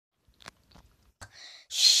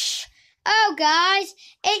Hello guys,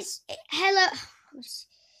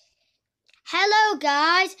 Hello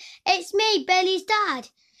guys, it's me, Billy's dad.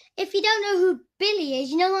 If you don't know who Billy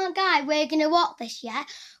is, you know that guy we're gonna watch this, yeah?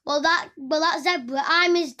 Well that's Zebra,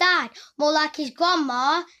 I'm his dad. More like his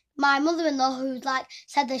grandma, my mother-in-law, who's like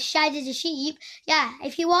said the shed is a sheep. Yeah,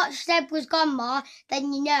 if you watch Zebra's grandma,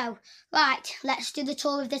 then you know. Right, let's do the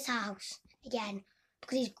tour of this house again.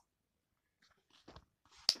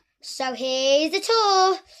 So here's the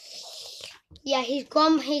tour. Yeah, his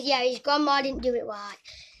grandma didn't do it right.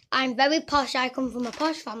 I'm very posh. I come from a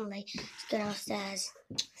posh family. Let's go downstairs.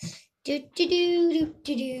 Do do do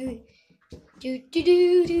do do do do do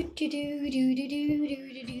do do do do do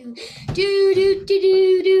do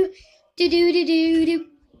do do do do do.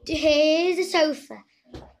 Here's the sofa.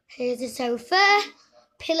 Here's the sofa.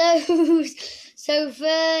 Pillows.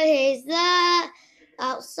 Sofa. Here's that.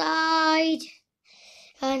 Outside.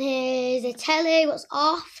 And here's the telly. What's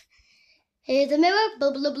off? Here's the mirror.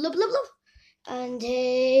 Blah blah blah blah blah. And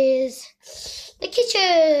here's the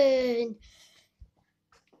kitchen.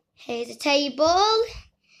 Here's the table.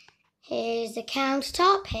 Here's the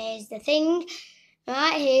countertop. Here's the thing.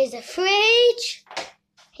 Right, here's the fridge.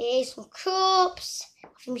 Here's some cups,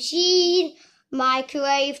 coffee machine,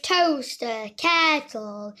 microwave, toaster,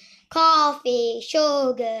 kettle, coffee,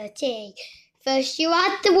 sugar, tea. First you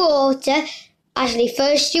add the water. Actually,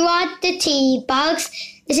 first you add the tea bags.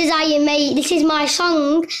 This is how you make, this is my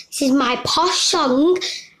song, this is my posh song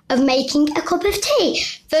of making a cup of tea.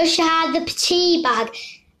 First you add the tea bag,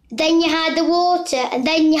 then you add the water, and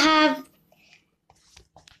then you have,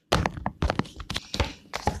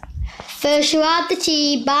 first you add the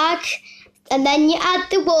tea bag, and then you add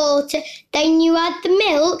the water, then you add the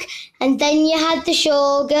milk, and then you add the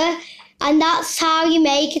sugar, and that's how you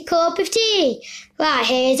make a cup of tea. Right,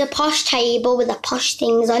 here's a posh table with the posh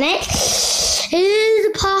things on it. Here's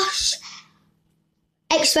a posh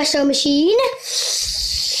espresso machine.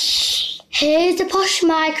 Here's the posh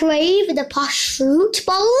microwave with the posh fruit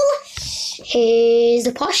bowl. Here's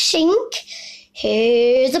the posh sink.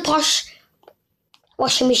 Here's the posh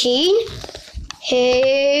washing machine.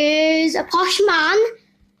 Here's a posh man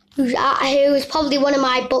who's probably one of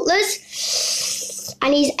my butlers.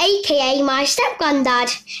 And he's AKA my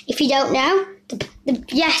step-granddad, if you don't know.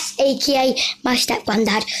 Yes, AKA my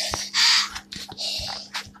step-granddad.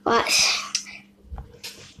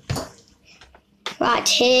 Right,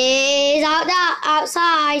 here's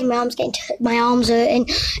outside. My arm's hurting.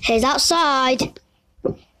 Here's outside.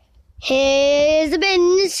 Here's the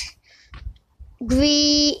bins.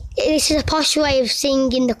 Green. This is a posh way of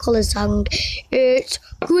singing the colour song. It's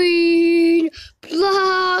green,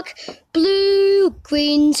 black, blue.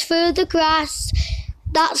 Green's for the grass.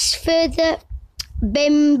 That's for the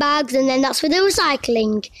bin bags, and then that's for the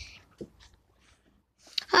recycling.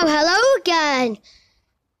 Oh, hello again.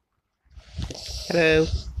 Hello.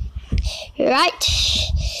 Right.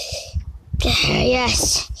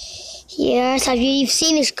 Yes. You've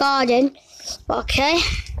seen this garden. Okay.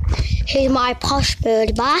 Here's my posh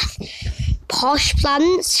bird bath. Posh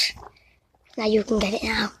plants. Now you can get it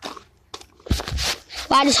now.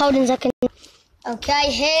 Right, just hold on a second.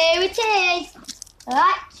 Okay, here it is.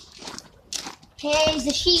 Alright. Here's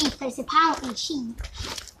the sheep. It's apparently sheep,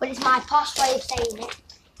 but it's my posh way of saying it.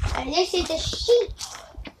 And this is the sheep.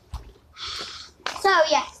 So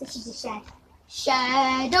yes, this is the shed.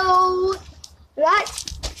 Shadow. Right.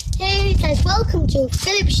 Here it says, welcome to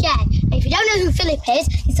Philip's shed. And if you don't know who Philip is,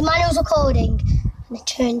 it's the man who's recording. And I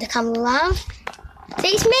turn the camera around. So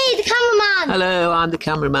it's me, the cameraman. Hello, I'm the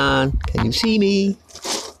cameraman. Can you see me?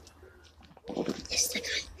 Yes, I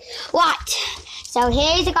can. Right. So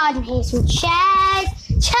here's the garden. Here's some chairs.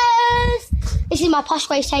 This is my posh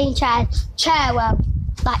way of saying chair. Chair,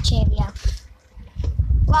 like cheerio.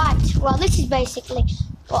 Right, well this is basically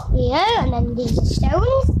what we are, and then these are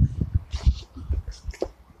stones.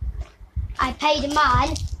 I paid a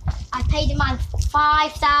man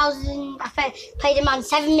 5,000, I paid a man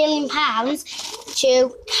 £7 million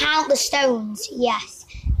to count the stones, yes.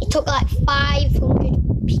 It took like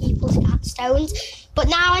 500 people to count stones, but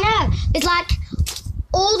now I know, there's like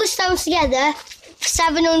all the stones together,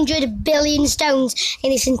 700 billion stones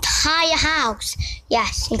in this entire house.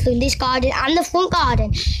 Yes, including this garden and the front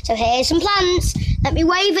garden. So here's some plants. Let me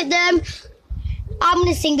wave at them. I'm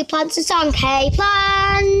going to sing the plants a song. Hey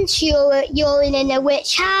plants, you're in a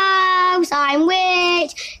witch house. I'm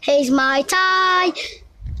witch. Here's my tie.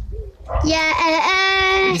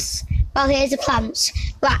 Yes. Well, here's the plants.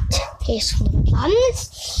 Right, here's some other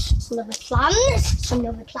plants. Some other plants. Some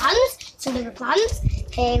other plants. Some other plants.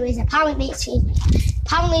 Here is apparently it's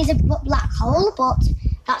a black hole, but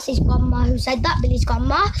That's his grandma who said that, Billy's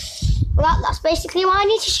grandma. Well, that's basically what I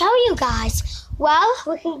need to show you guys. Well,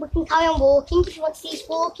 we can carry on walking if you want to see us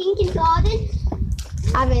walking in the garden.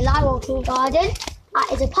 I really like walking in the garden. That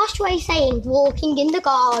is a posh way of saying walking in the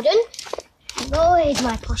garden. Oh, here's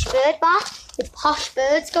my posh bird bath with posh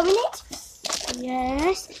birds going in it.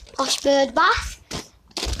 Yes, posh bird bath.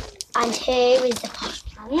 And here is the posh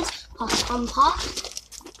plants, posh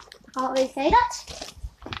compost. Can't really say that.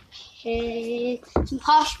 Here's some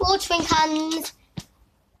posh watering cans.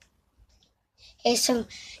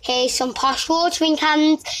 Here's some posh watering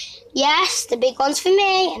cans. Yes, the big one's for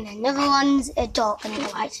me, and then the other one's a duck. And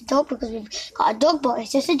why it's a duck? Because we've got a dog, but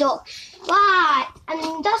it's just a duck. Right,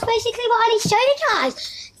 and that's basically what I need to show you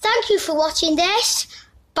guys. Thank you for watching this.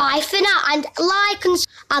 Bye for now, and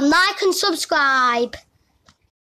like and subscribe.